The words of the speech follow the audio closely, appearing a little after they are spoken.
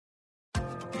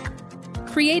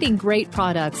Creating great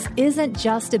products isn't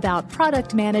just about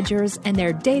product managers and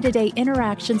their day-to-day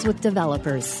interactions with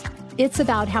developers. It's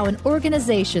about how an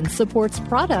organization supports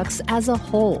products as a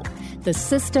whole, the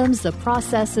systems, the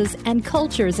processes, and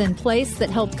cultures in place that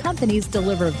help companies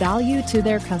deliver value to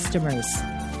their customers.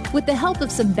 With the help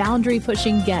of some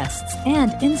boundary-pushing guests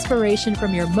and inspiration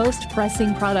from your most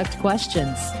pressing product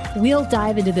questions, we'll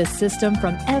dive into this system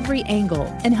from every angle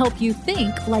and help you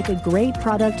think like a great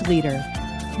product leader.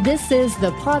 This is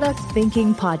the Product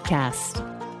Thinking Podcast.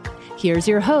 Here's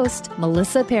your host,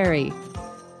 Melissa Perry.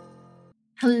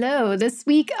 Hello. This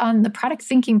week on the Product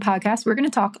Thinking Podcast, we're going to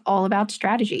talk all about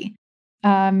strategy.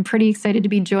 I'm pretty excited to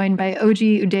be joined by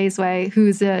Udezue,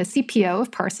 who's a CPO of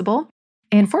Parsable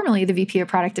and formerly the VP of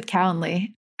Product at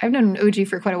Calendly. I've known OG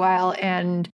for quite a while,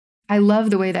 and I love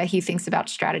the way that he thinks about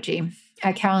strategy.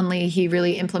 At Calendly, he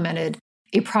really implemented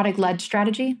a product-led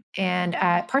strategy. And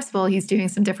at Parsable, he's doing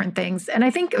some different things. And I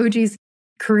think OG's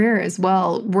career as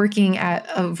well, working at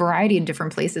a variety of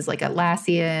different places like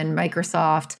Atlassian,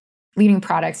 Microsoft, leading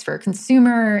products for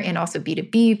consumer and also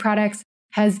B2B products,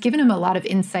 has given him a lot of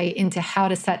insight into how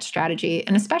to set strategy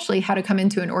and especially how to come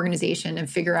into an organization and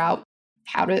figure out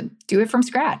how to do it from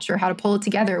scratch or how to pull it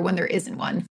together when there isn't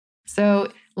one.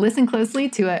 So listen closely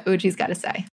to what OG's got to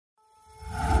say.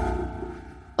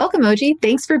 Welcome, OG.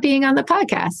 Thanks for being on the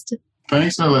podcast.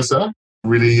 Thanks, Melissa.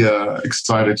 Really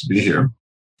excited to be here.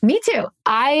 Me too.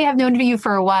 I have known you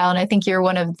for a while, and I think you're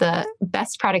one of the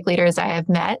best product leaders I have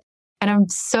met. And I'm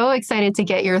so excited to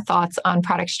get your thoughts on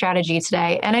product strategy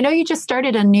today. And I know you just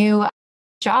started a new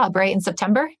job, right, in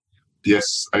September?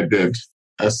 Yes, I did.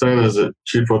 I started as a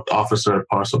Chief Product Officer at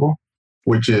Parsable,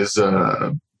 which is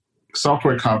a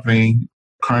software company,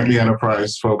 currently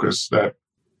enterprise focused, that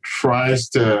tries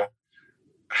to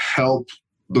help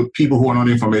the people who are not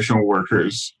information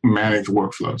workers manage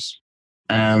workflows.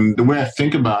 And the way I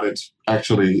think about it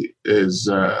actually is,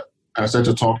 I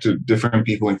started to talk to different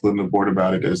people, including the board,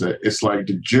 about it, is that it's like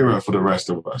the Jira for the rest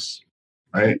of us,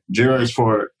 right? Jira is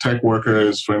for tech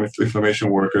workers, for information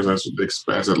workers, as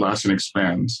Atlassian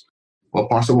expands. Well,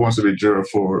 Parsable wants to be Jira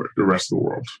for the rest of the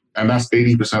world. And that's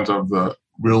 80% of the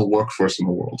real workforce in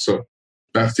the world. So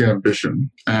that's the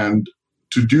ambition. And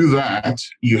to do that,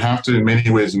 you have to, in many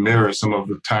ways, mirror some of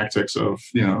the tactics of,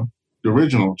 the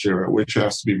original Jira, which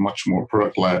has to be much more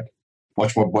product-led,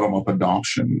 much more bottom-up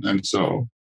adoption. And so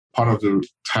part of the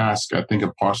task, I think, at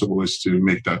Parsable is to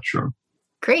make that true.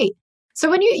 Great. So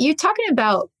when you're talking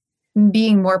about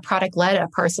being more product-led at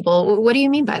Parsable, what do you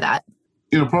mean by that?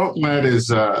 Product-led is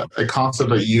a concept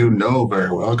that you know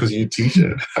very well because you teach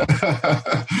it.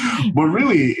 But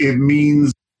really, it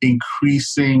means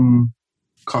increasing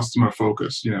customer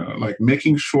focus, like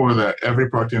making sure that every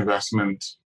product investment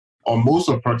or most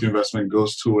of product investment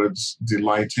goes towards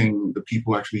delighting the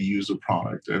people who actually use the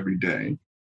product every day.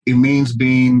 It means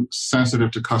being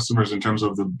sensitive to customers in terms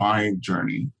of the buying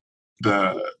journey,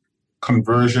 the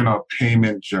conversion or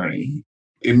payment journey.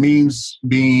 It means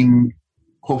being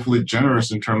hopefully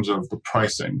generous in terms of the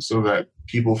pricing so that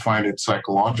people find it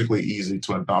psychologically easy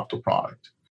to adopt the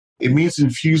product. It means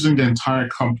infusing the entire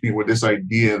company with this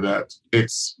idea that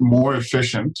it's more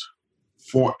efficient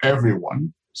for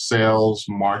everyone, sales,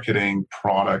 marketing,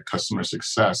 product, customer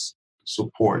success,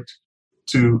 support,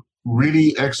 to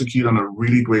really execute on a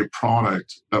really great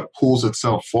product that pulls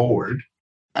itself forward.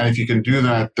 And if you can do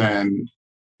that, then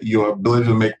your ability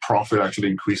to make profit actually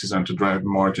increases and to drive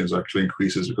margins actually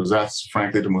increases, because that's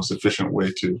frankly the most efficient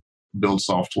way to build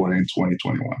software in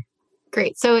 2021.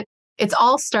 Great. So it's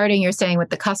all starting, you're saying, with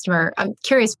the customer. I'm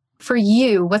curious, for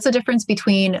you, what's the difference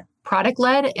between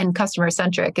product-led and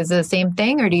customer-centric? Is it the same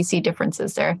thing, or do you see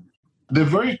differences there? They're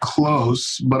very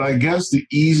close, but I guess the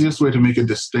easiest way to make a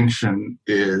distinction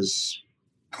is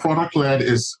product-led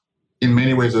is in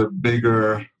many ways a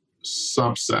bigger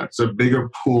subset, it's a bigger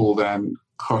pool than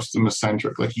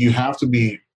customer-centric. Like, you have to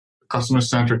be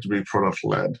customer-centric to be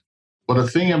product-led. But the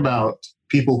thing about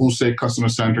people who say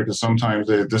customer-centric is sometimes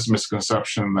there's this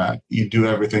misconception that you do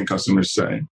everything customers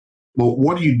say. But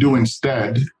what you do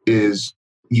instead is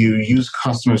you use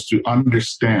customers to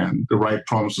understand the right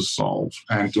problems to solve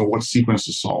and to what sequence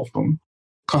to solve them.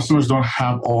 Customers don't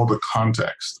have all the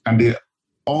context, and they're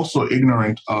also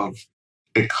ignorant of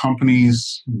a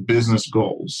company's business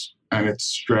goals and its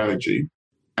strategy.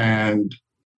 And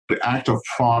the act of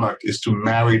product is to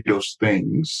marry those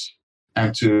things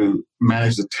and to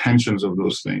manage the tensions of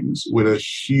those things with a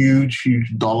huge,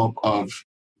 huge dollop of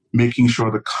making sure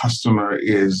the customer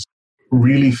is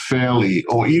really fairly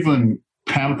or even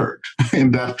pampered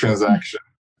in that transaction.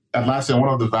 And lastly, one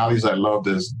of the values I loved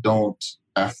is don't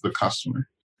F the customer.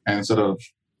 And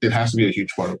it has to be a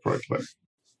huge part of product life.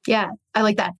 Yeah, I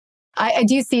like that. I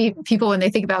do see people when they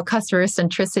think about customer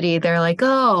centricity, they're like,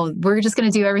 oh, we're just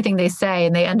going to do everything they say.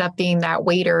 And they end up being that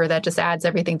waiter that just adds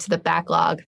everything to the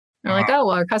backlog. They're like, oh,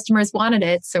 well, our customers wanted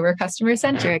it, so we're customer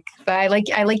centric. But I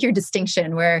like your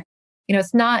distinction where,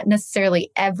 it's not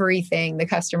necessarily everything the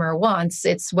customer wants.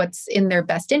 It's what's in their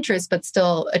best interest, but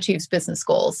still achieves business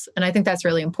goals. And I think that's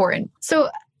really important. So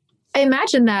I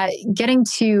imagine that getting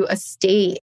to a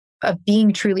state of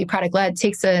being truly product led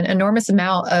takes an enormous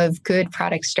amount of good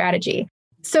product strategy.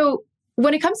 So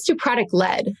when it comes to product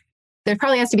led, there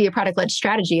probably has to be a product led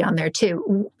strategy on there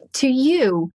too. To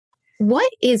you,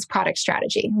 what is product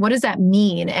strategy? What does that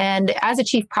mean? And as a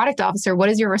chief product officer, what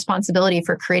is your responsibility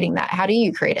for creating that? How do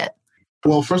you create it?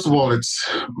 Well, first of all, it's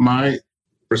my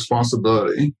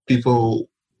responsibility. People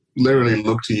literally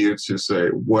look to you to say,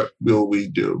 what will we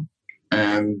do?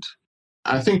 And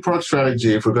I think product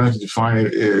strategy, if we're going to define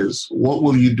it, is what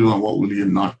will you do and what will you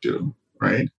not do,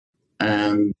 right?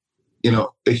 And,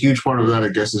 a huge part of that, I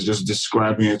guess, is just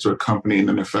describing it to a company in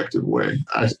an effective way.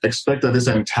 I expect that this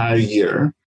entire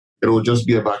year, it will just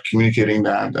be about communicating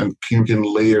that and communicating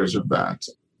layers of that.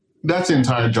 That's the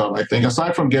entire job, I think.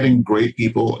 Aside from getting great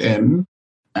people in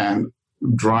and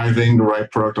driving the right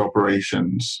product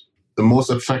operations, the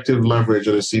most effective leverage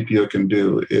that a CPO can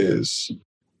do is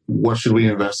what should we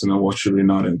invest in and what should we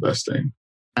not invest in.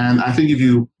 And I think if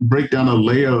you break down a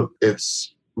layer,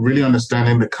 it's really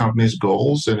understanding the company's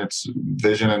goals and its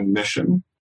vision and mission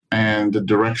and the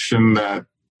direction that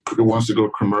it wants to go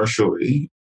commercially,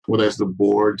 whether it's the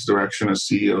board's direction or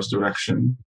CEO's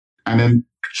direction, and then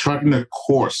charting a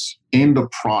course in the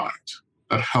product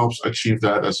that helps achieve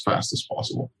that as fast as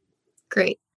possible.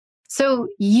 Great. So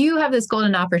you have this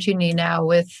golden opportunity now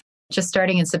with just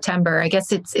starting in September. I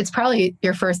guess it's probably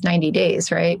your first 90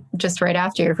 days, right? Just right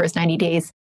after your first 90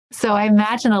 days. So I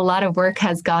imagine a lot of work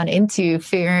has gone into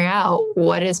figuring out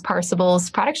what is Parsible's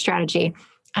product strategy.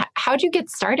 How'd you get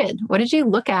started? What did you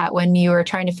look at when you were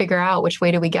trying to figure out which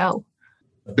way do we go?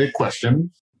 Big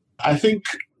question. I think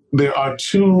there are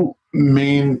two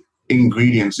main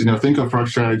ingredients. Think of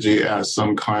product strategy as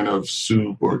some kind of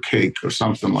soup or cake or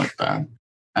something like that.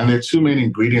 And there are two main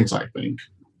ingredients, I think.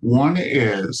 One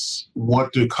is,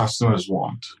 what do customers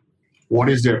want? What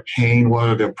is their pain? What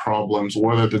are their problems?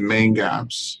 What are the main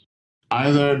gaps?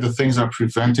 Either the things that are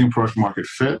preventing product market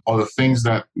fit or the things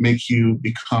that make you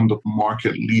become the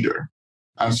market leader.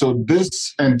 And so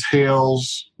this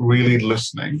entails really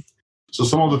listening. So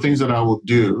some of the things that I will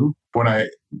do when I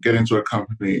get into a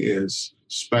company is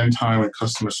spend time with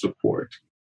customer support,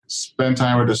 spend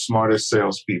time with the smartest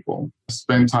salespeople,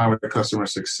 spend time with the customer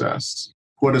success,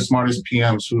 who are the smartest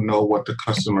PMs who know what the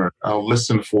customer, I'll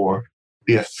listen for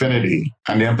the affinity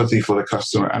and the empathy for the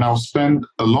customer. And I'll spend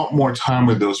a lot more time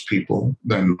with those people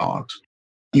than not.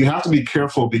 You have to be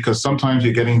careful because sometimes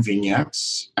you're getting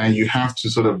vignettes and you have to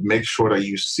sort of make sure that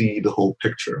you see the whole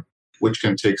picture, which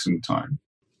can take some time.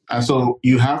 And so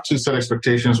you have to set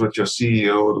expectations with your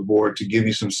CEO or the board to give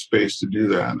you some space to do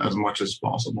that as much as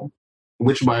possible,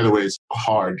 which, by the way, is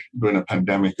hard during a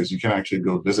pandemic because you can't actually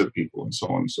go visit people and so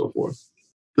on and so forth.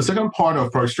 The second part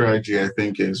of product strategy, I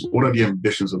think, is what are the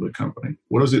ambitions of the company?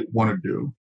 What does it want to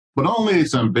do? But not only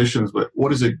its ambitions, but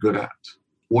what is it good at?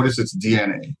 What is its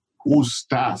DNA? Who's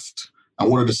staffed?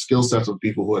 And what are the skill sets of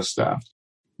people who are staffed?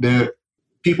 There are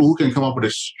people who can come up with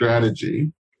a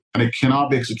strategy and it cannot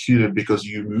be executed because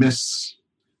you missed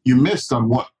on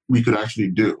what we could actually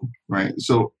do, right?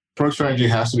 So product strategy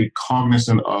has to be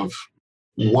cognizant of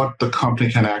what the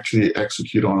company can actually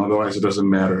execute on, otherwise it doesn't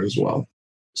matter as well.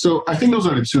 So I think those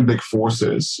are the two big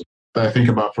forces that I think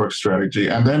about product strategy.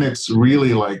 And then it's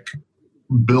really like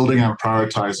building and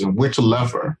prioritizing which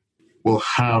lever will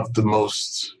have the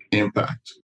most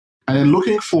impact. And then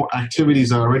looking for activities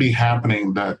that are already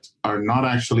happening that are not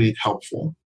actually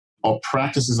helpful, or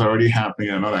practices already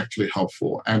happening and not actually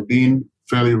helpful, and being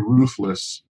fairly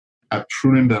ruthless at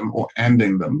pruning them or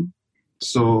ending them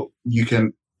so you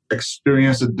can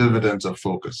experience the dividends of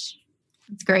focus.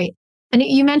 That's great. And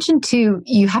you mentioned too,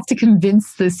 you have to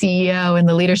convince the CEO and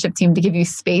the leadership team to give you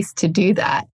space to do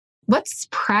that. What's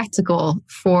practical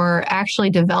for actually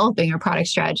developing a product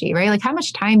strategy, right? Like how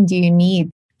much time do you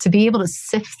need to be able to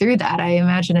sift through that? I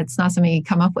imagine it's not something you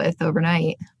come up with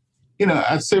overnight.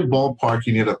 I'd say ballpark,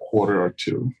 you need a quarter or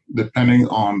two, depending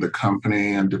on the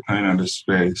company and depending on the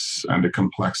space and the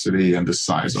complexity and the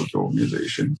size of the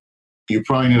organization. You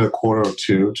probably need a quarter or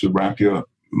two to wrap your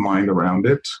mind around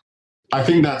it. I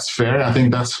think that's fair. I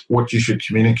think that's what you should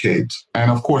communicate.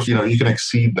 And of course, you can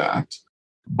exceed that.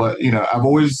 But,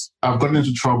 I've gotten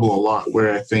into trouble a lot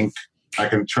where I think I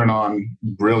can turn on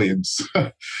brilliance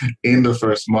in the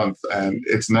first month, and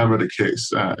it's never the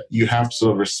case. You have to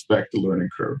sort of respect the learning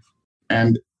curve.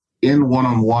 And in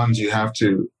one-on-ones, you have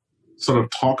to sort of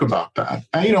talk about that.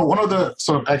 And, one of the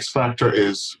sort of X factor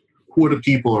is who are the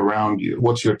people around you?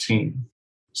 What's your team?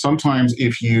 Sometimes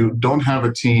if you don't have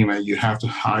a team and you have to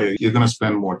hire, you're going to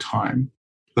spend more time.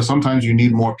 But sometimes you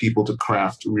need more people to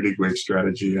craft really great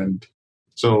strategy. And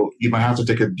so you might have to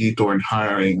take a detour in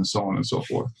hiring and so on and so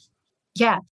forth.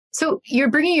 Yeah. So you're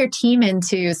bringing your team in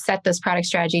to set this product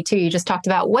strategy too. You just talked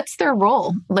about what's their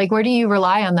role? Like, where do you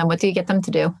rely on them? What do you get them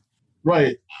to do?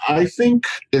 Right. I think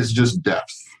it's just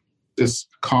depth. It's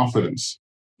confidence.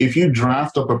 If you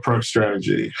draft up a product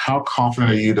strategy, how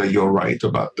confident are you that you're right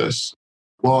about this?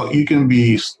 Well, you can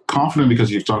be confident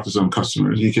because you've talked to some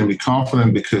customers. You can be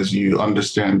confident because you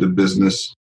understand the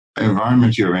business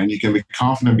environment you're in. You can be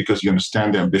confident because you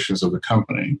understand the ambitions of the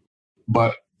company.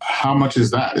 But how much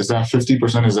is that? Is that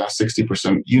 50%? Is that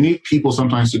 60%? You need people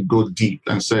sometimes to go deep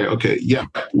and say, okay, yeah,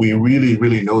 we really,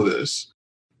 really know this,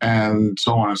 and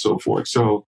so on and so forth.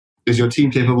 So is your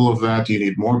team capable of that? Do you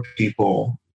need more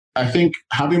people? I think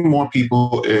having more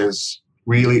people is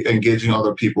really engaging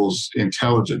other people's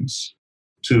intelligence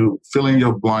to fill in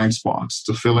your blind spots,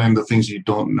 to fill in the things you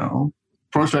don't know.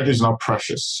 Product strategy is not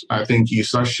precious. I think you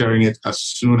start sharing it as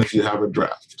soon as you have a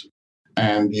draft.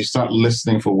 And you start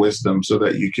listening for wisdom so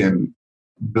that you can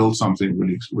build something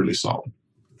really, really solid.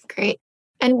 Great.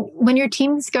 And when your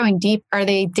team's going deep, are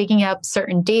they digging up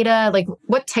certain data? Like,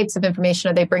 what types of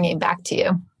information are they bringing back to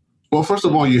you? Well, first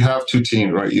of all, you have two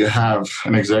teams, right? You have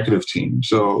an executive team.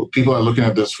 So people are looking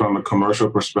at this from a commercial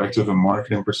perspective, a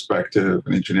marketing perspective,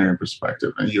 an engineering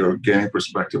perspective, and you're getting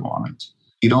perspective on it.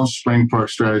 You don't spring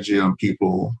product strategy on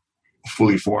people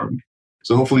fully formed.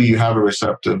 So hopefully you have a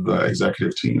receptive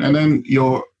executive team. And then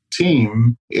your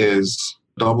team is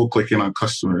double-clicking on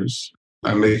customers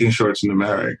and making sure it's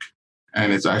numeric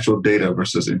and it's actual data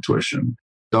versus intuition.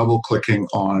 Double-clicking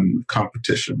on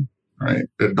competition, right?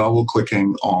 They're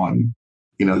double-clicking on,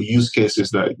 use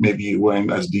cases that maybe you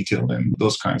weren't as detailed in,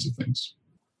 those kinds of things.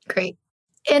 Great.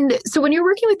 And so when you're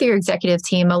working with your executive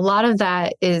team, a lot of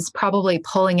that is probably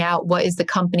pulling out what is the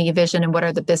company vision and what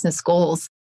are the business goals.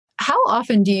 How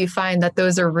often do you find that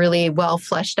those are really well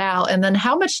fleshed out? And then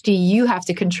how much do you have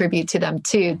to contribute to them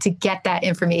too, to get that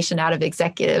information out of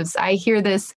executives? I hear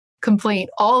this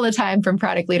complaint all the time from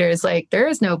product leaders, like there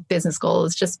is no business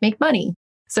goals, just make money.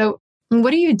 So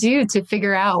what do you do to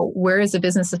figure out where is the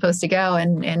business supposed to go?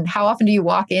 And how often do you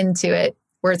walk into it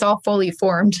where it's all fully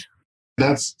formed?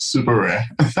 That's super rare.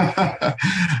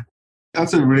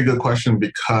 That's a really good question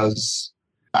because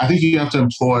I think you have to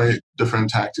employ different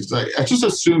tactics. I just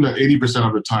assume that 80%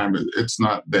 of the time it's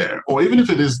not there. Or even if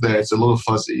it is there, it's a little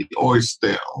fuzzy or it's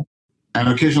stale. And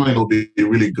occasionally it'll be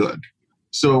really good.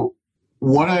 So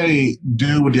what I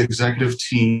do with the executive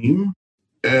team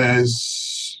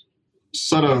is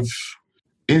sort of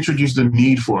introduce the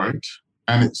need for it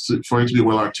and for it to be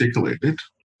well articulated.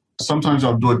 Sometimes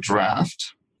I'll do a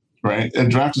draft, right? A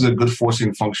draft is a good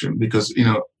forcing function because,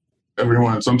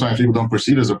 sometimes people don't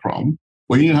perceive it as a problem.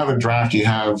 When you have a draft,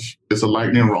 it's a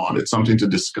lightning rod. It's something to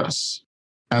discuss.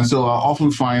 And so I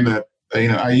often find that,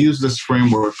 I use this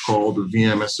framework called the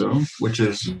VMSO, which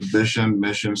is vision,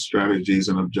 mission, strategies,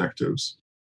 and objectives.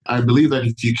 I believe that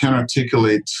if you can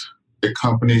articulate a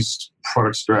company's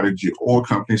product strategy or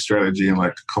company strategy in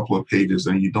like a couple of pages,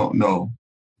 then you don't know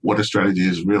what a strategy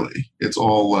is really. It's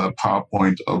all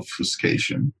PowerPoint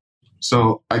obfuscation.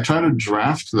 So I try to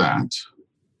draft that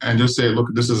and just say, look,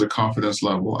 this is a confidence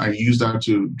level. I use that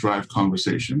to drive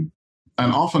conversation.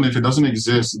 And often if it doesn't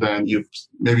exist, then you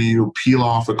peel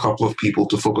off a couple of people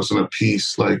to focus on a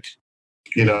piece. Like,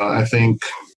 I think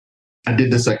I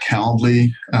did this at Calendly,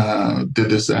 did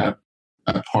this at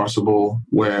Parsable,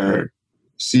 where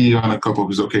CEO and a couple of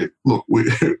us, okay, look,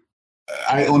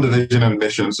 I own the vision and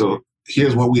mission. So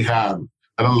here's what we have.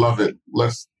 I don't love it.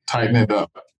 Let's tighten it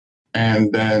up.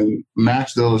 And then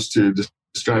match those to the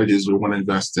strategies we want to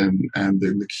invest in and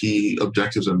then the key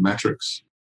objectives and metrics.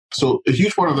 So a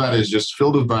huge part of that is just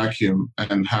fill the vacuum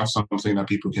and have something that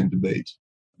people can debate.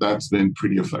 That's been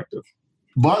pretty effective.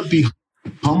 But be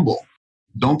humble.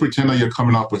 Don't pretend that you're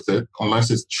coming up with it unless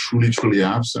it's truly, truly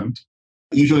absent.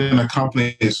 Usually in a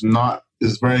company is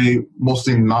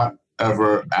mostly not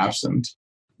ever absent,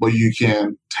 but you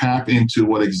can tap into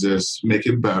what exists, make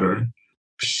it better,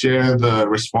 share the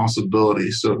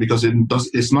responsibility. So because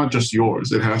it's not just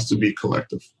yours, it has to be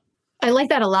collective. I like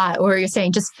that a lot, where you're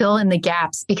saying just fill in the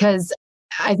gaps, because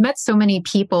I've met so many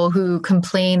people who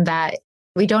complain that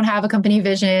we don't have a company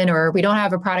vision or we don't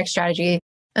have a product strategy.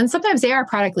 And sometimes they are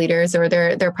product leaders or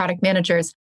they're product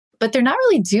managers, but they're not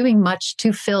really doing much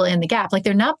to fill in the gap. Like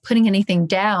they're not putting anything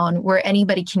down where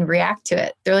anybody can react to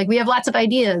it. They're like, we have lots of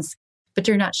ideas, but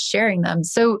you're not sharing them.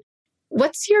 So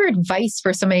What's your advice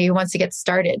for somebody who wants to get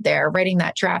started there, writing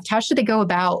that draft? How should they go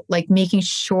about like making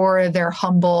sure they're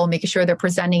humble, making sure they're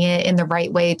presenting it in the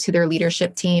right way to their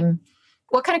leadership team?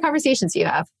 What kind of conversations do you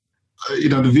have? The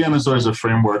VMSO is a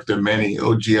framework. There are many,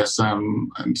 OGSM,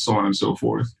 and so on and so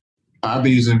forth. I've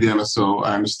been using VMSO.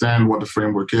 I understand what the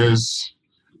framework is.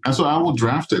 And so I will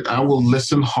draft it. I will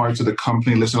listen hard to the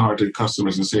company, listen hard to the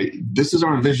customers and say, this is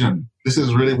our vision. This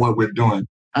is really what we're doing.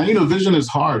 And, vision is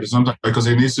hard sometimes because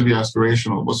it needs to be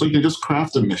aspirational. But so you can just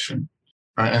craft a mission,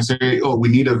 right? And say, oh, we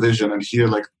need a vision and here are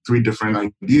like 3 different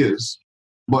ideas.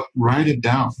 But write it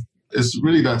down. It's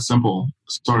really that simple.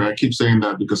 Sorry, I keep saying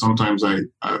that because sometimes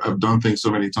I've done things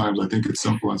so many times, I think it's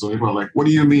simple. And so people are like, what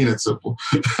do you mean it's simple?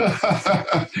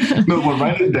 No, but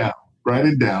write it down. Write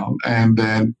it down and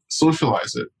then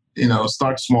socialize it.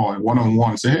 Start small and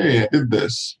one-on-one. Say, hey, I did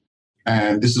this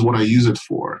and this is what I use it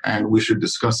for and we should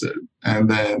discuss it. And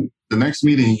then the next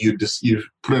meeting, you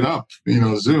put it up,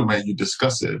 Zoom, and you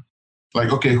discuss it.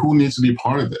 Like, okay, who needs to be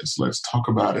part of this? Let's talk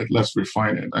about it. Let's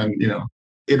refine it. And,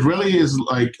 it really is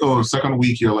like, second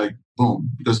week, you're like, boom,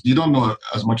 because you don't know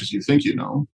as much as you think you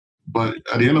know. But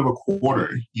at the end of a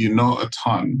quarter, you know a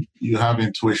ton. You have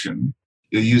intuition.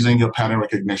 You're using your pattern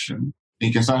recognition. And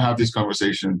you can start have these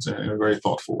conversations in a very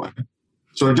thoughtful way.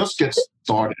 So it just gets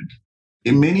started.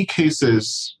 In many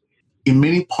cases, in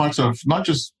many parts of not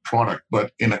just product,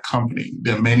 but in a company,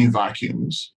 there are many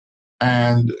vacuums.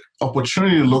 And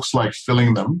opportunity looks like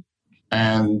filling them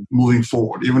and moving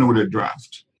forward, even with a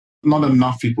draft. Not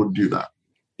enough people do that.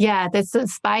 Yeah, that's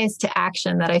this bias to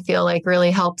action that I feel like really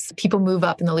helps people move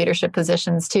up in the leadership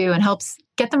positions too, and helps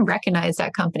get them recognized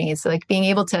at companies. So like being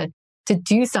able to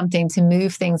do something to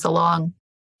move things along.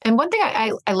 And one thing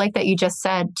I like that you just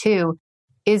said too,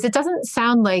 is it doesn't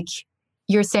sound like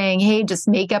you're saying, hey, just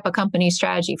make up a company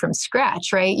strategy from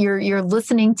scratch, right? You're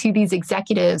listening to these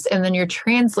executives and then you're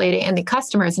translating, and the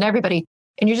customers and everybody,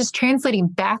 and you're just translating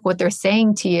back what they're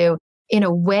saying to you in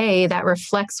a way that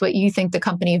reflects what you think the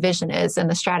company vision is and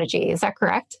the strategy. Is that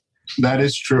correct? That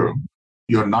is true.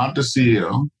 You're not the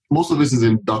CEO. Most of this is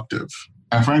inductive.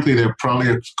 And frankly, there are probably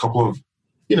a couple of,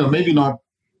 maybe not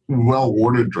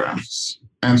well-worded drafts.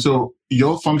 And so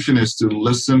your function is to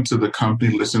listen to the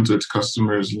company, listen to its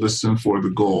customers, listen for the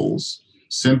goals,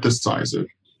 synthesize it,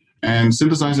 and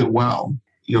synthesize it well.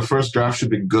 Your first draft should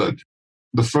be good.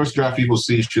 The first draft people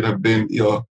see should have been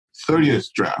your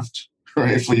 30th draft.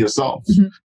 Right, for yourself.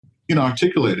 Mm-hmm.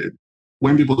 Articulate it.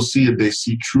 When people see it, they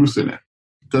see truth in it.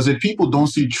 Because if people don't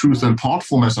see truth and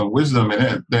thoughtfulness and wisdom in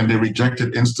it, then they reject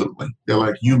it instantly. They're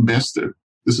like, you missed it.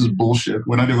 This is bullshit.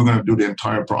 We're not even going to do the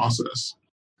entire process.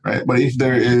 Right? But if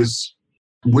there is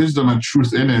wisdom and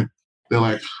truth in it, they're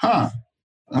like,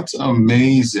 that's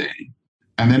amazing.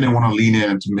 And then they want to lean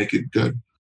in to make it good.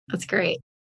 That's great.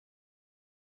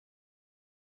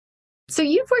 So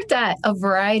you've worked at a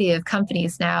variety of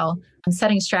companies now,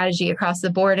 setting strategy across the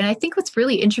board. And I think what's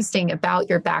really interesting about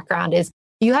your background is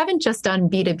you haven't just done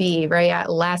B2B, right, at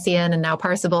Atlassian and now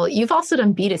Parsable. You've also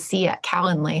done B2C at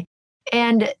Calendly.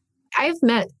 And I've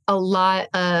met a lot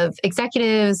of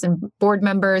executives and board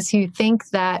members who think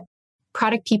that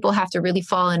product people have to really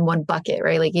fall in one bucket,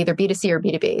 right? Like either B2C or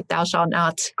B2B. Thou shalt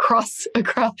not cross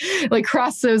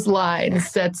those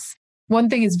lines. That's one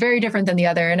thing is very different than the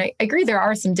other. And I agree there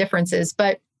are some differences,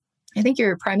 but I think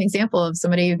you're a prime example of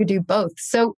somebody who could do both.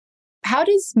 So how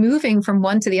does moving from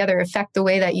one to the other affect the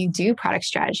way that you do product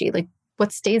strategy? Like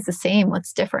what stays the same?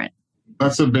 What's different?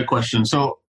 That's a big question.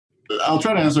 So I'll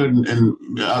try to answer it in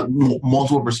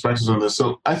multiple perspectives on this.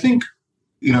 So I think,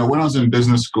 when I was in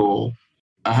business school,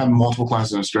 I had multiple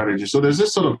classes in strategy. So there's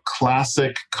this sort of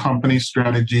classic company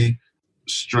strategy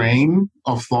strain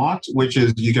of thought, which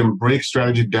is you can break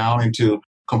strategy down into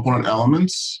component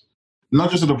elements, not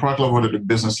just at the product level, but at the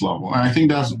business level. And I think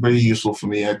that's very useful for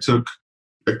me. I took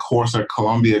a course at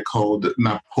Columbia called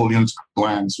Napoleon's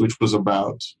Glance, which was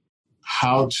about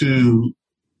how to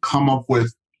come up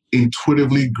with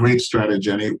intuitively great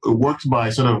strategy. And it worked by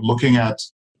sort of looking at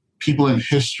people in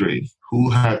history who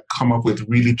had come up with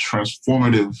really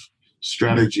transformative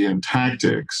strategy and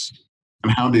tactics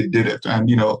and how they did it. And,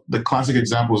 the classic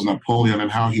example is Napoleon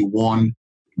and how he won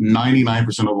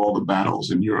 99% of all the battles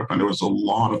in Europe. And there was a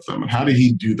lot of them. And how did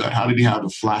he do that? How did he have the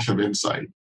flash of insight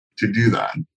to do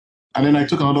that? And then I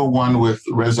took another one with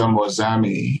Reza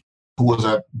Moazzami, who was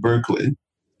at Berkeley.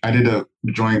 I did a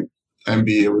joint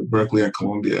MBA with Berkeley and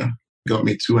Columbia. Got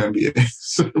me 2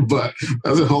 MBAs, but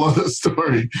that's a whole other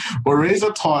story. But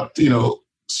Reza taught,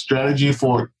 strategy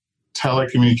for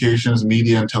telecommunications,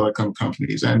 media, and telecom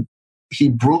companies. And he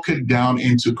broke it down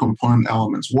into component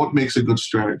elements. What makes a good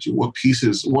strategy? What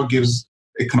pieces? What gives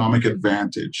economic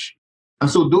advantage? And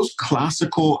so those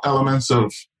classical elements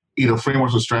of,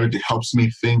 frameworks of strategy helps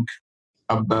me think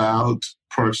about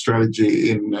product strategy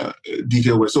in a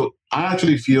detailed way. So I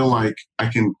actually feel like I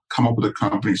can come up with a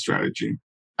company strategy.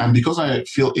 And because I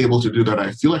feel able to do that,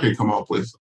 I feel like I can come up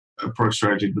with a product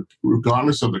strategy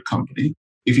regardless of the company.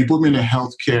 If you put me in a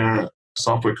healthcare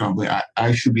software company,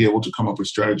 I should be able to come up with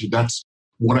strategy. That's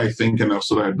what I think and that's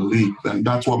what I believe. And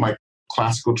that's what my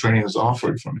classical training has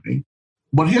offered for me.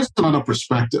 But here's another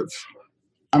perspective.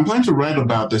 I'm planning to write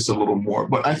about this a little more,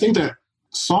 but I think that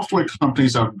software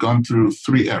companies have gone through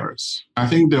three eras. I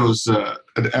think there was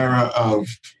an era of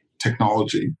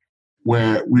technology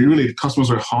where customers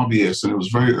were hobbyists and it was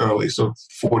very early, so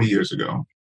 40 years ago.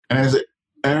 And there's an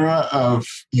era of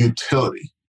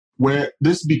utility where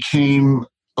this became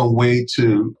a way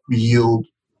to yield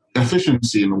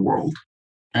efficiency in the world.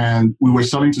 And we were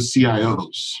selling to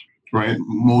CIOs, right?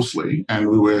 Mostly. And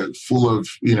we were full of,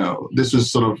 this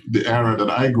was sort of the era that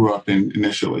I grew up in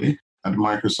initially at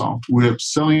Microsoft. We're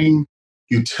selling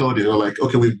utility. They're like,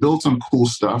 okay, we've built some cool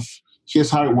stuff. Here's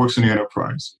how it works in the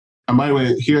enterprise. And by the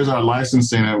way, here's our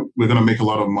licensing and we're going to make a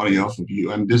lot of money off of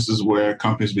you. And this is where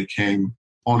companies became,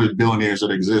 all the billionaires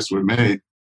that exist were made.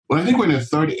 But I think we're in a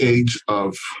third age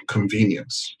of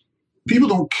convenience. People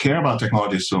don't care about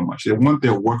technology so much. They want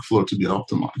their workflow to be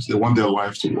optimized. They want their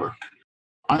lives to work.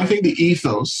 I think the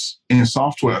ethos in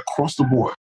software across the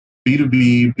board,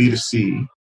 B2B, B2C,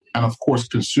 and of course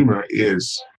consumer,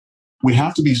 is we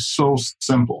have to be so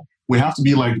simple. We have to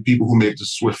be like the people who made the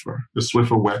Swiffer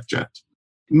WetJet.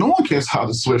 No one cares how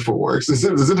the Swiffer works. Is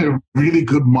it a really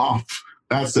good mop?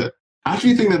 That's it. I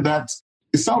actually think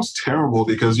it sounds terrible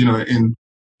because,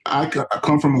 I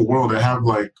come from a world that have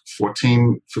like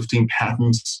 14, 15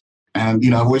 patents. And,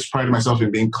 I've always prided myself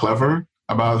in being clever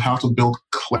about how to build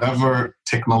clever,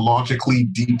 technologically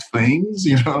deep things,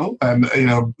 And,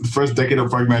 the first decade of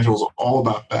product management was all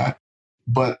about that.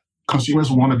 But consumers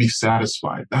want to be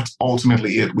satisfied. That's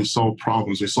ultimately it. We solve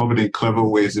problems. We solve it in clever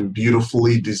ways, in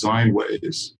beautifully designed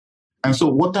ways. And so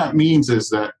what that means is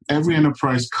that every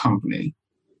enterprise company,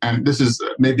 and this is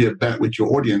maybe a bet with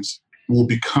your audience, will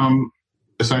become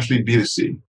essentially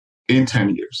B2C in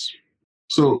 10 years.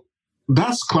 So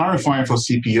that's clarifying for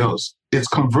CPOs. It's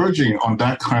converging on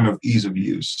that kind of ease of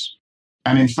use.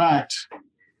 And in fact,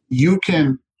 you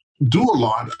can do a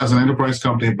lot as an enterprise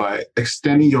company by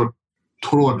extending your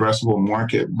total addressable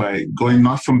market by going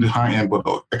not from the high end, but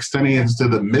extending it to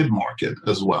the mid-market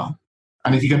as well.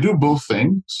 And if you can do both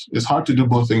things, it's hard to do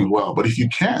both things well, but if you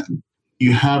can,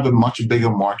 you have a much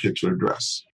bigger market to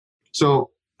address.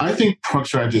 So I think product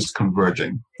strategy is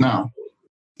converging. Now,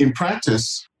 in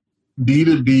practice,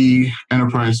 B2B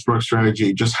enterprise product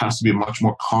strategy just has to be much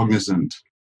more cognizant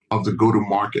of the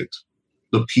go-to-market,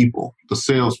 the people, the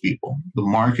salespeople, the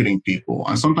marketing people,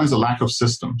 and sometimes the lack of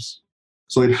systems.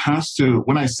 So it has to,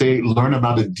 when I say learn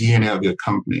about the DNA of your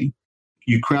company,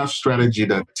 you craft strategy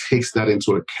that takes that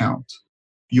into account.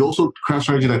 You also craft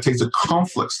strategy that takes the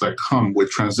conflicts that come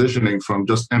with transitioning from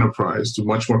just enterprise to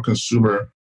much more consumer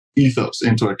ethos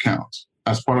into account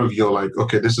as part of your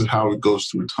okay, this is how it goes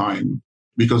through time.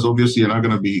 Because obviously you're not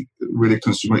going to be really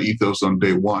consumer ethos on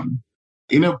day one.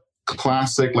 In a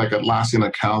classic like Atlassian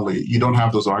account, you don't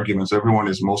have those arguments. Everyone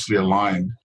is mostly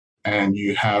aligned and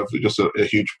you have just a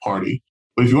huge party.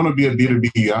 But if you want to be a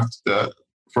B2B, you have to,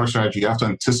 for strategy, you have to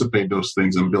anticipate those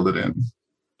things and build it in.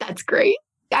 That's great.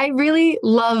 I really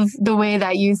love the way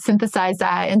that you synthesized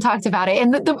that and talked about it.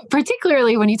 And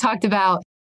particularly when you talked about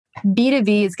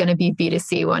B2B is going to be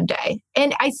B2C one day.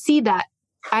 And I see that.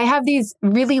 I have these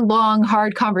really long,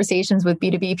 hard conversations with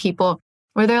B2B people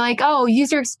where they're like, oh,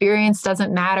 user experience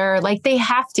doesn't matter. Like they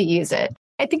have to use it.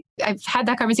 I think I've had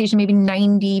that conversation maybe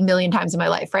 90 million times in my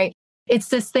life, right? It's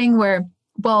this thing where,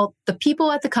 well, the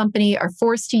people at the company are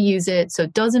forced to use it. So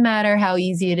it doesn't matter how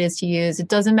easy it is to use. It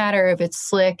doesn't matter if it's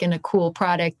slick and a cool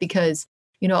product because,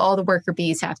 all the worker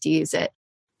bees have to use it.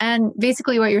 And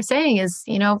basically what you're saying is,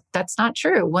 that's not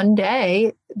true. One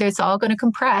day, it's all going to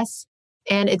compress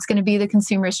and it's going to be the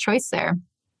consumer's choice there.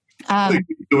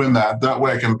 Keep doing that. That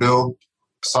way I can build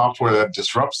software that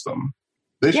disrupts them.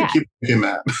 They should keep doing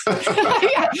that.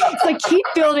 Yeah. It's like, keep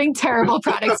building terrible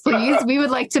products, please. We would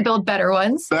like to build better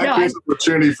ones. That creates an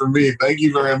opportunity for me. Thank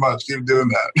you very much. Keep doing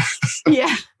that.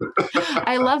 Yeah.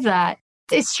 I love that.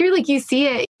 It's true. Like you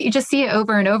just see it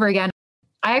over and over again.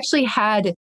 I actually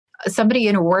had somebody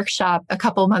in a workshop a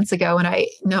couple months ago, and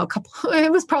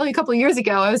it was probably a couple of years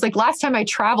ago. I was like, last time I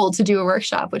traveled to do a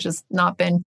workshop, which has not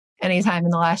been any time in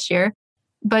the last year.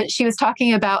 But she was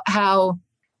talking about how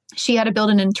she had to build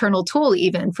an internal tool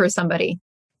even for somebody.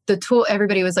 The tool,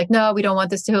 everybody was like, no, we don't want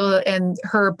this tool. And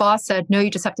her boss said, no, you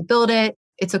just have to build it.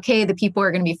 It's okay. The people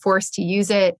are going to be forced to use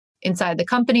it inside the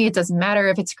company. It doesn't matter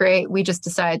if it's great. We just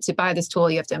decide to buy this tool.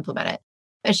 You have to implement it.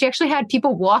 And she actually had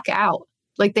people walk out.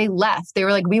 Like they left. They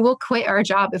were like, we will quit our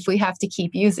job if we have to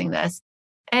keep using this.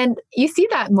 And you see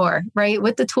that more, right?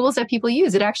 With the tools that people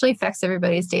use, it actually affects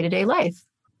everybody's day-to-day life.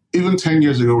 Even 10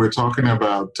 years ago, we were talking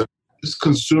about this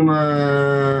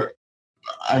consumer,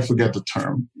 I forget the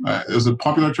term. It was a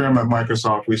popular term at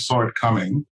Microsoft. We saw it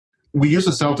coming. We used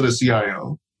to sell to the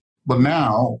CIO, but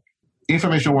now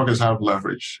information workers have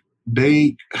leverage.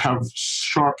 They have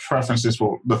sharp preferences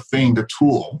for the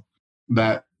tool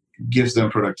that gives them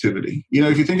productivity.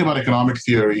 If you think about economic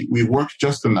theory, we work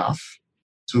just enough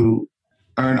to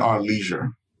earn our leisure.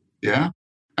 Yeah.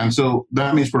 And so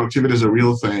that means productivity is a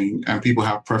real thing and people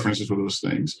have preferences for those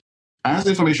things. As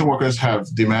information workers have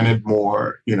demanded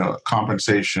more,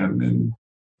 compensation and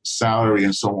salary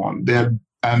and so on,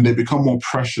 they become more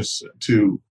precious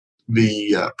to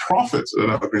the profits that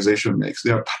an organization makes.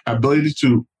 Their ability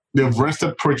they've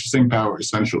wrested purchasing power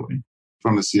essentially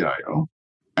from the CIO.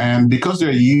 And because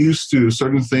they're used to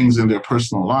certain things in their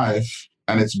personal life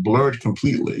and it's blurred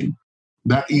completely,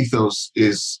 that ethos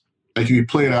is, like, if you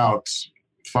play it out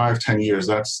 5-10 years,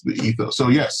 that's the ethos. So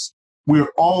yes, we're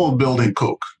all building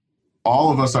Coke.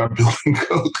 All of us are building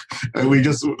Coke.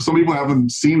 And some people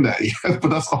haven't seen that yet, but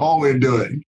that's all we're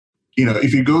doing.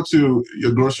 If you go to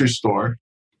your grocery store,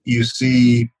 you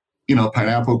see,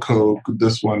 pineapple Coke,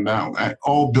 this one now,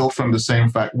 all built from the same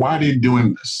fact. Why are they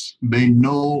doing this? They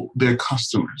know their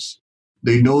customers.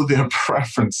 They know their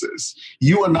preferences.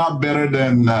 You are not better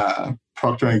than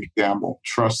Procter & Gamble.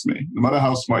 Trust me. No matter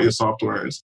how smart your software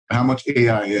is and how much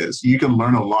AI is, you can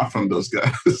learn a lot from those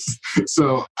guys.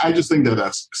 So I just think that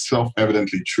that's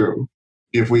self-evidently true.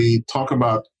 If we talk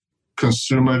about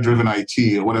consumer-driven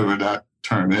IT or whatever that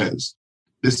term is,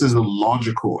 this is a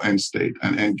logical end state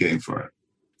and end game for it.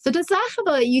 So does that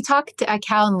have you talked at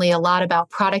Calendly a lot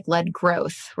about product-led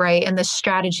growth, right? And the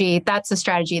strategy, that's a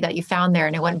strategy that you found there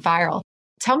and it went viral.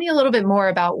 Tell me a little bit more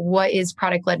about what is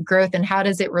product-led growth and how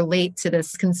does it relate to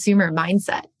this consumer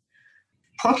mindset?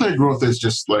 Product-led growth is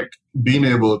just like being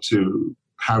able to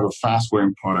have a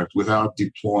fast-growing product without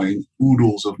deploying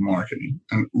oodles of marketing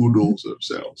and oodles of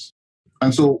sales.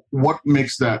 And so what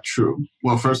makes that true?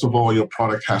 Well, first of all, your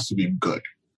product has to be good.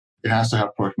 It has to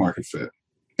have product market fit.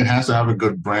 It has to have a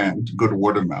good brand, good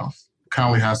word of mouth.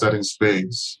 Calendly has that in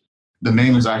spades. The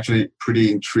name is actually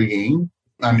pretty intriguing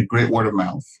and great word of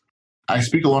mouth. I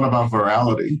speak a lot about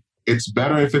virality. It's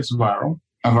better if it's viral.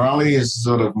 And virality is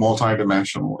sort of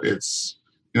multidimensional. It's,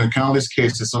 in Calendly's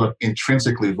case, it's sort of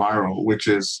intrinsically viral, which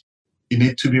is you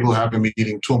need two people having a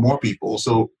meeting, two or more people.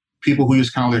 So people who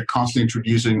use Calendly are constantly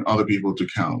introducing other people to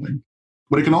Calendly.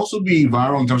 But it can also be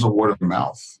viral in terms of word of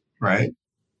mouth, right?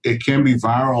 It can be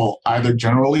viral either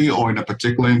generally or in a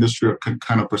particular industry or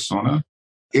kind of persona.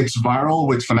 It's viral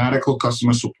with fanatical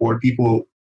customer support. People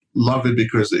love it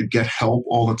because they get help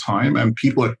all the time and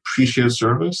people appreciate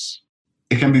service.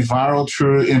 It can be viral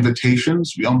through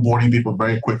invitations. We're onboarding people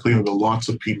very quickly with lots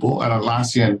of people. At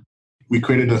Atlassian, we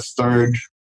created a third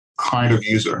kind of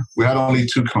user. We had only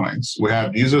two kinds. We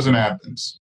had users and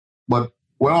admins. But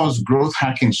when I was growth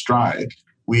hacking Stride,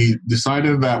 we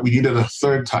decided that we needed a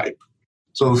third type.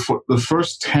 So for the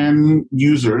first 10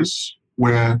 users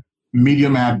were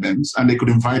medium admins, and they could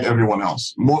invite everyone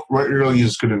else. More regular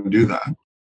users couldn't do that,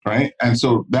 right? And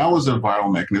so that was a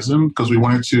viral mechanism because we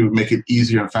wanted to make it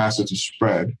easier and faster to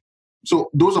spread. So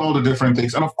those are all the different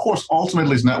things. And of course,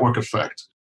 ultimately, it's network effect.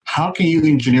 How can you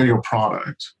engineer your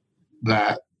product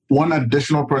that one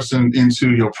additional person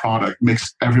into your product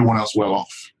makes everyone else well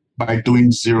off by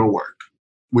doing zero work,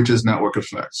 which is network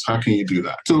effects? How can you do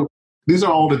that? So these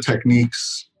are all the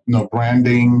techniques,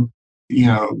 branding,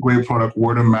 great product,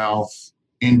 word of mouth,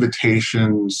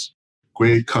 invitations,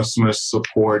 great customer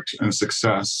support and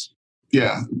success.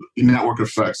 Yeah, network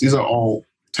effects. These are all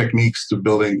techniques to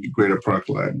building greater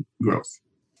product-led growth.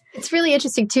 It's really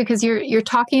interesting too, because you're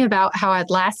talking about how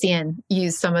Atlassian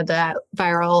used some of that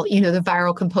viral, the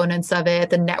viral components of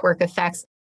it, the network effects.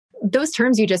 Those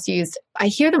terms you just used, I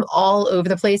hear them all over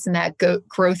the place in that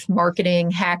growth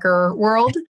marketing hacker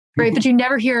world. Right. But you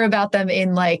never hear about them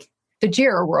in like the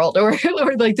Jira world or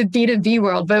like the B2B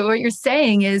world. But what you're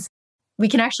saying is we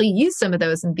can actually use some of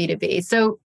those in B2B.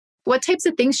 So what types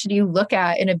of things should you look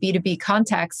at in a B2B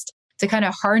context to kind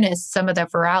of harness some of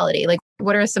that virality? Like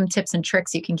what are some tips and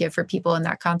tricks you can give for people in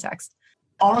that context?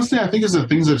 Honestly, I think it's the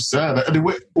things I've said.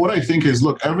 What I think is,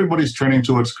 look, everybody's trending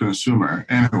towards consumer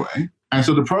anyway. And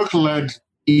so the product-led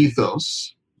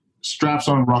ethos straps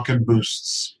on rocket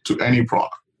boosts to any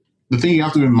product. The thing you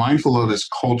have to be mindful of is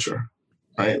culture,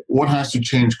 right? What has to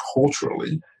change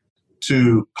culturally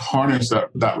to harness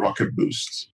that rocket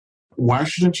boost? Why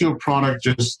shouldn't your product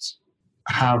just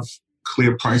have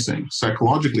clear pricing,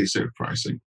 psychologically safe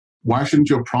pricing? Why shouldn't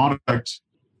your product,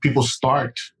 people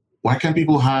start? Why can't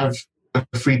people have a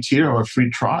free tier or a free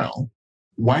trial?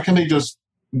 Why can't they just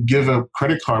give a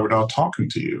credit card without talking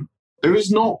to you? There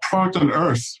is no product on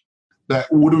earth that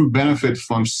wouldn't benefit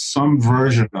from some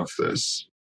version of this,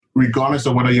 regardless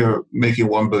of whether you're making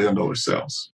 $1 billion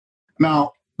sales.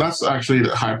 Now, that's actually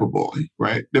the hyperbole,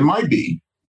 right? There might be,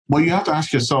 but you have to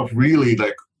ask yourself really,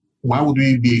 like, why would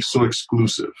we be so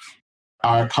exclusive?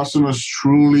 Are customers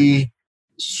truly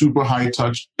super high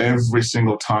touch every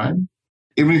single time?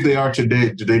 Even if they are today,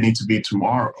 do they need to be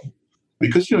tomorrow?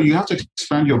 Because, you have to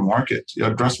expand your market, your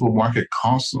addressable market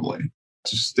constantly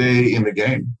to stay in the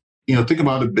game. Think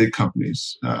about the big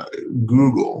companies,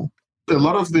 Google. A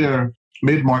lot of their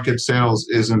mid-market sales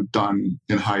isn't done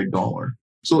in high dollar.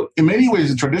 So in many ways,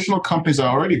 the traditional companies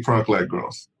are already product-led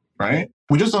growth, right?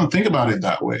 We just don't think about it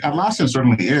that way. Atlassian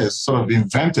certainly is sort of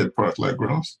invented product-led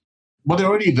growth, but they're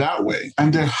already that way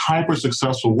and they're hyper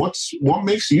successful. What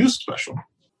makes you special?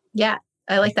 Yeah,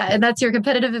 I like that. And that's your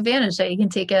competitive advantage that you can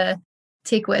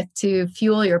take with to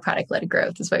fuel your product-led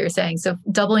growth is what you're saying. So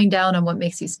doubling down on what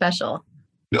makes you special.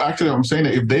 Actually, I'm saying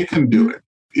that if they can do it,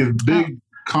 if big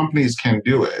companies can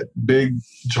do it, big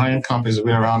giant companies have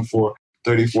been around for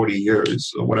 30, 40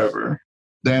 years or whatever,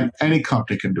 then any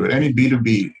company can do it. Any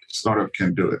B2B startup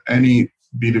can do it. Any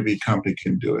B2B company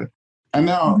can do it. And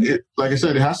now, like I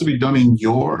said, it has to be done in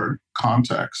your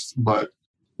context, but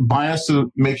bias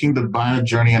to making the buyer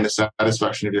journey and the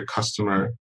satisfaction of your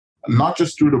customer, not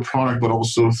just through the product, but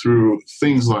also through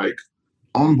things like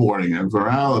onboarding and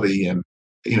virality and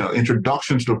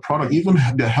introduction to the product, even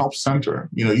the help center.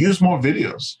 Use more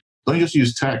videos. Don't just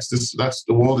use text.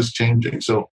 The world is changing.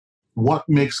 So what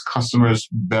makes customers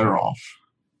better off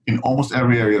in almost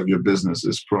every area of your business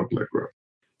is product-led growth.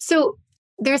 So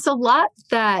there's a lot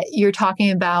that you're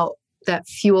talking about that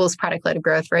fuels product-led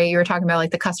growth, right? You were talking about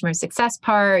like the customer success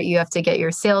part. You have to get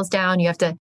your sales down. You have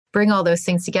to bring all those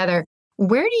things together.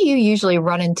 Where do you usually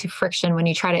run into friction when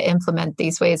you try to implement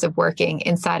these ways of working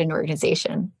inside an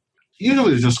organization?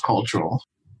 Usually it's just cultural.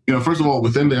 First of all,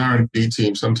 within the R&D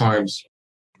team, sometimes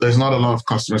there's not a lot of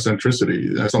customer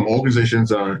centricity. Some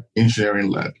organizations are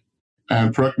engineering-led,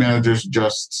 and product managers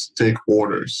just take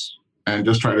orders and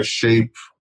just try to shape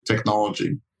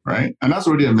technology, right? And that's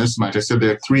already a mismatch. I said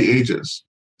there are 3 ages.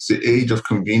 It's the age of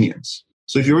convenience.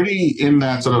 So if you're already in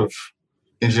that sort of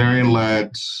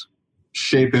engineering-led,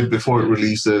 shape it before it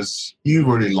releases, you've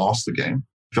already lost the game,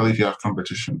 especially if you have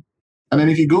competition. And then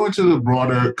if you go into the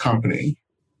broader company,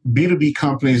 B2B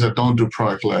companies that don't do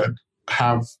product-led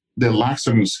they lack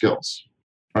certain skills,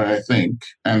 right, I think,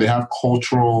 and they have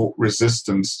cultural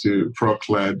resistance to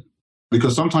product-led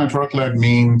because sometimes product-led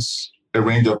means a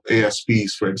range of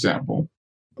ASPs, for example,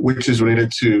 which is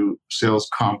related to sales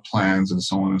comp plans and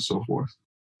so on and so forth.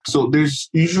 So there's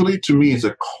usually, to me, it's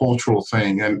a cultural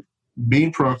thing. And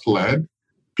being product-led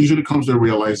usually comes to a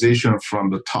realization from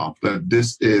the top that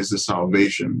this is the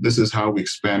salvation. This is how we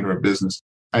expand our business.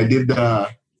 I did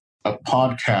a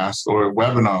podcast or a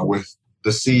webinar with the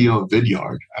CEO of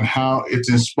Vidyard and how it's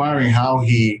inspiring how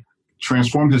he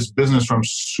transformed his business from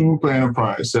super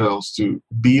enterprise sales to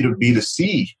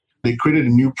B2B2C. They created a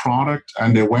new product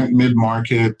and they went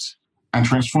mid-market and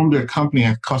transformed their company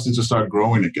and caused it to start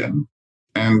growing again.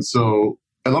 And so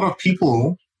a lot of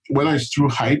people, whether it's through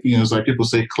hype, it's like people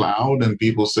say cloud and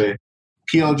people say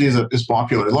PLG is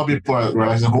popular. A lot of people are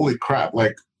realizing, holy crap,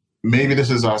 like maybe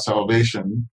this is our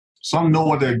salvation. Some know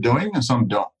what they're doing and some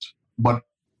don't. But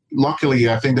luckily,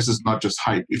 I think this is not just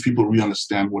hype if people really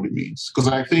understand what it means.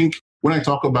 Because I think when I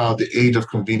talk about the age of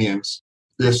convenience,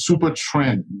 the super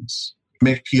trends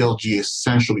make PLG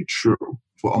essentially true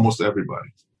for almost everybody.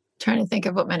 Trying to think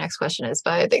of what my next question is,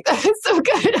 but I think that is so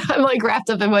good. I'm like wrapped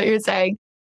up in what you're saying.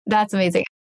 That's amazing.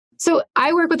 So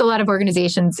I work with a lot of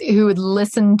organizations who would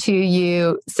listen to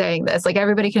you saying this, like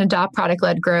everybody can adopt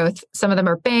product-led growth. Some of them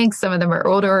are banks, some of them are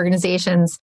older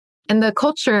organizations, and the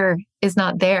culture is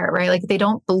not there, right? Like they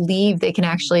don't believe they can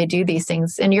actually do these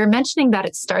things. And you're mentioning that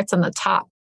it starts on the top.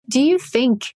 Do you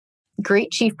think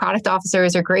great chief product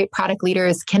officers or great product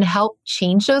leaders can help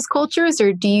change those cultures?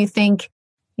 Or do you think,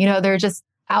 they're just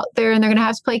out there and they're going to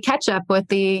have to play catch up with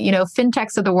the,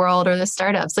 fintechs of the world or the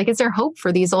startups? Like, is there hope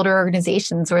for these older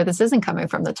organizations where this isn't coming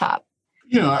from the top?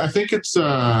 I think it's,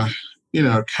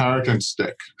 carrot and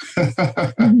stick.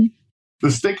 Mm-hmm. The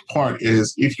stick part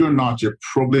is if you're not, you're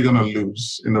probably going to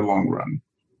lose in the long run.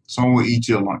 Someone will eat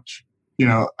your lunch.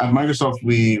 At Microsoft,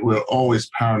 we were always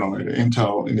paranoid.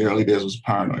 Intel in the early days was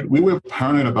paranoid. We were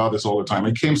paranoid about this all the time.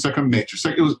 It came second nature.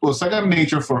 It was second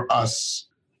nature for us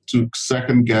to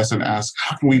second guess and ask,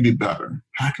 how can we be better?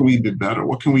 How can we be better?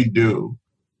 What can we do?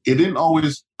 It didn't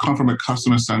always come from a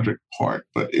customer-centric part,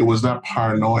 but it was that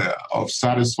paranoia of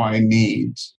satisfying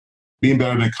needs, being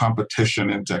better than competition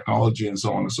in technology and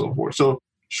so on and so forth. So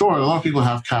sure, a lot of people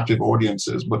have captive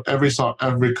audiences, but every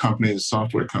company is a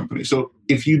software company. So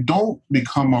if you don't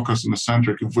become more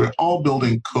customer-centric, if we're all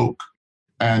building Coke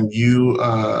and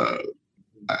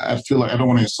I feel like I don't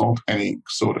want to insult any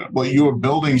soda, but you're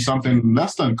building something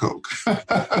less than Coke,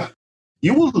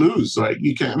 you will lose. Like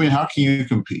how can you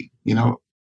compete?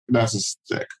 That's a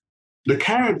stick. The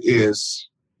carrot is,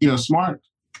 smart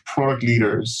product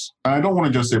leaders. And I don't want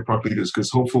to just say product leaders because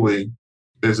hopefully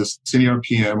there's a senior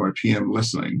PM or PM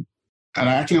listening. And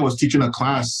I actually was teaching a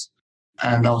class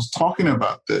and I was talking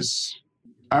about this.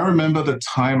 I remember the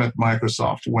time at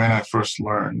Microsoft when I first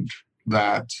learned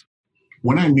that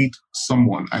when I meet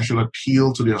someone, I should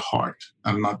appeal to their heart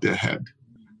and not their head,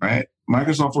 right?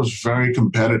 Microsoft was very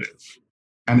competitive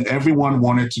and everyone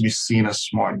wanted to be seen as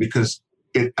smart because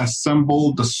it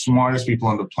assembled the smartest people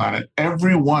on the planet.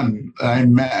 Everyone I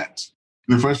met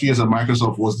the first few years of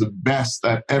Microsoft was the best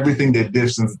at everything they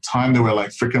did since the time they were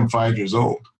like freaking 5 years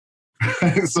old.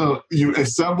 So you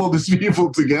assemble these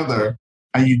people together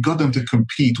and you got them to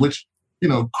compete, which,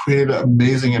 created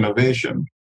amazing innovation.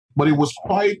 But it was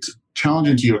quite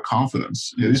challenging to your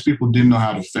confidence. These people didn't know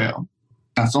how to fail.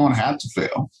 And someone had to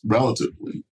fail,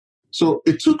 relatively. So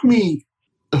it took me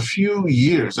a few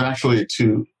years, actually,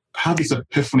 to have this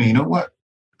epiphany. You know what?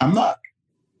 I'm not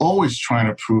always trying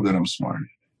to prove that I'm smart.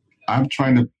 I'm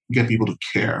trying to get people to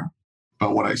care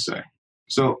about what I say.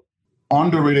 So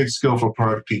underrated skill for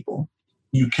product people.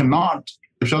 You cannot,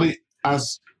 especially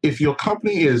if your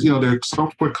company is, there are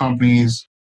software companies,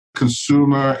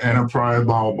 consumer, enterprise,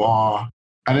 blah, blah, blah.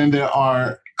 And then there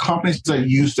are companies that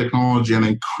use technology and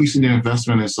increasing their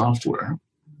investment in software,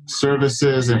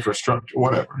 services, infrastructure,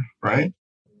 whatever, right?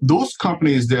 Those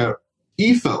companies, their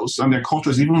ethos and their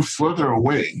culture is even further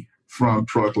away from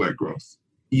product-led growth.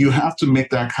 You have to make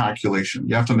that calculation.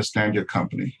 You have to understand your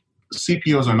company.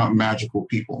 CPOs are not magical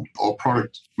people, or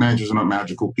product managers are not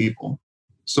magical people.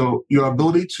 So your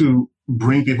ability to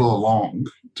bring people along,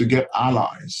 to get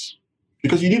allies,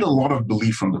 because you need a lot of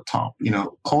belief from the top.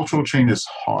 Cultural change is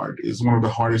hard. It's one of the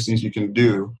hardest things you can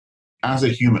do as a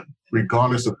human,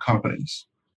 regardless of companies.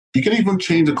 You can even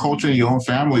change the culture in your own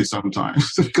family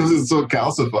sometimes because it's so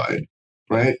calcified,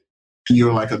 right?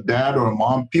 You're like a dad or a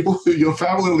mom, your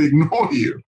family will ignore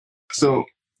you. So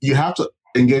you have to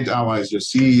engage allies, your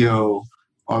CEO,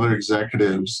 other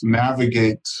executives,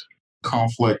 navigate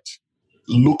conflict,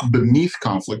 look beneath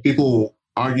conflict. People will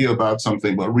argue about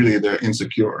something, but really they're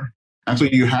insecure. And so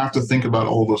you have to think about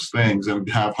all those things and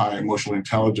have high emotional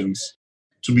intelligence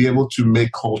to be able to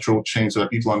make cultural change so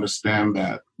that people understand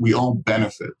that we all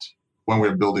benefit when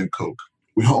we're building Coke.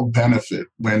 We all benefit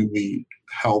when we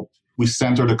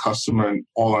center the customer in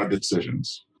all our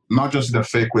decisions, not just in a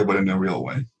fake way, but in a real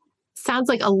way. Sounds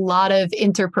like a lot of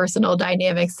interpersonal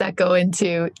dynamics that go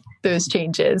into those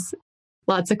changes.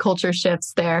 Lots of culture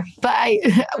shifts there. But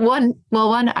I'm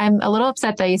a little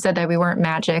upset that you said that we weren't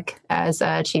magic as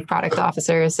chief product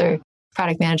officers or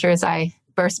product managers. I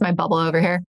burst my bubble over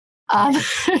here.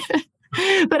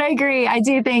 But I agree. I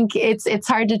do think it's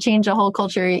hard to change a whole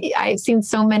culture. I've seen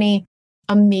so many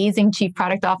amazing chief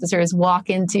product officers walk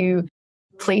into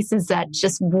places that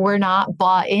just were not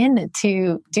bought in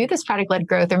to do this product-led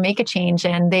growth or make a change,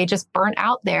 and they just burnt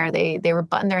out there. They were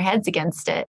butting their heads against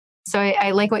it. So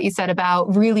I like what you said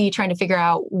about really trying to figure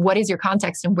out what is your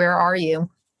context and where are you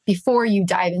before you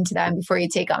dive into that and before you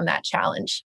take on that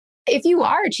challenge. If you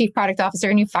are a chief product officer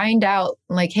and you find out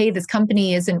like, hey, this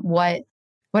company isn't what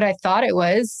I thought it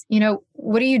was,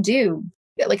 what do you do?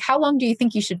 Like, how long do you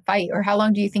think you should fight, or how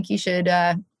long do you think you should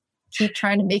keep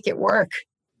trying to make it work?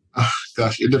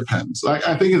 Gosh, it depends.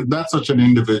 I think that's such an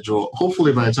individual.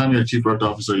 Hopefully by the time you're a chief product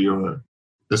officer, you're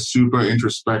a super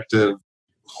introspective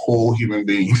whole human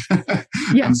being.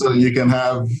 Yeah. And so you can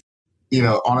have,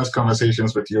 honest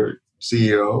conversations with your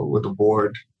CEO, with the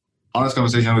board, honest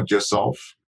conversation with yourself.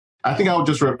 I think I would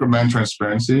just recommend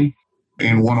transparency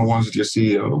in one-on-ones with your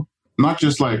CEO. Not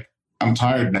just like, I'm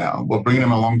tired now, but bringing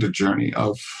them along the journey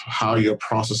of how you're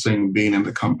processing being in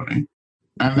the company.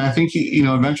 And I think,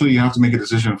 eventually you have to make a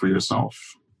decision for yourself.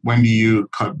 When do you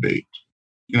cut bait?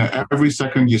 Every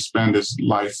second you spend is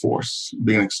life force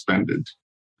being expended.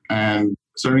 And in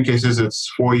certain cases,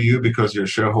 it's for you because you're a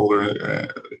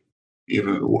shareholder,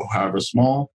 even however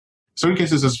small. certain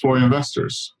cases it's for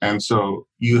investors. And so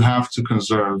you have to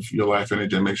conserve your life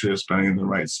energy and make sure you're spending in the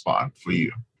right spot for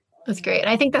you. That's great. And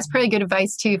I think that's pretty good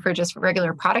advice too for just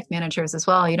regular product managers as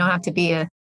well. You don't have to be a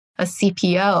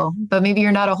CPO, but maybe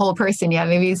you're not a whole person yet.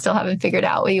 Maybe you still haven't figured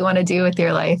out what you want to do with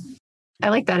your life. I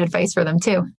like that advice for them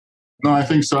too. No, I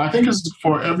think so. I think it's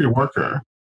for every worker.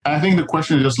 I think the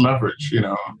question is just leverage.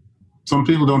 Some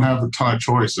people don't have a ton of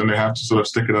choice and they have to sort of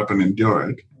stick it up and endure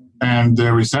it. And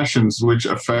there are recessions which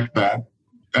affect that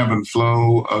ebb and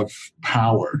flow of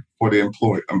power for the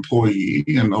employee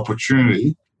and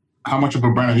opportunity. How much of a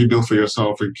brand have you built for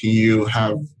yourself, and can you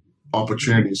have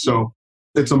opportunities? So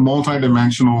it's a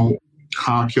multidimensional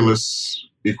calculus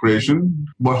equation,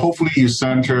 but hopefully you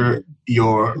center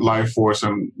your life force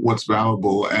on what's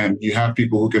valuable and you have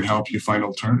people who can help you find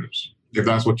alternatives, if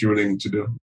that's what you really need to do.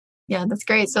 Yeah, that's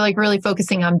great. So like really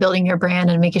focusing on building your brand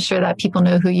and making sure that people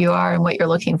know who you are and what you're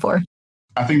looking for.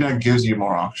 I think that gives you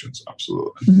more options.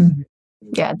 Absolutely. Mm-hmm.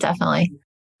 Yeah, definitely.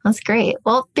 That's great.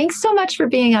 Well, thanks so much for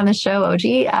being on the show,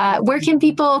 OG. Where can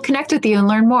people connect with you and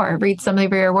learn more, read some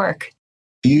of your work?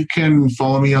 You can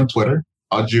follow me on Twitter,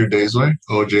 Udezue,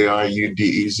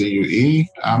 Ojiudezue.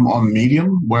 I'm on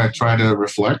Medium, where I try to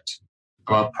reflect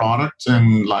about product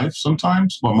and life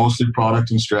sometimes, but mostly product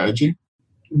and strategy.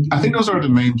 I think those are the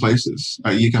main places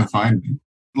that you can find me.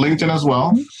 LinkedIn as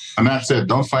well. And that's it.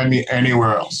 Don't find me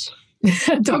anywhere else.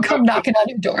 Don't come knocking on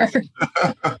your door.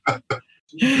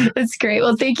 That's great.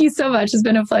 Well, thank you so much. It's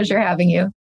been a pleasure having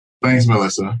you. Thanks,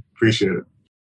 Melissa. Appreciate it.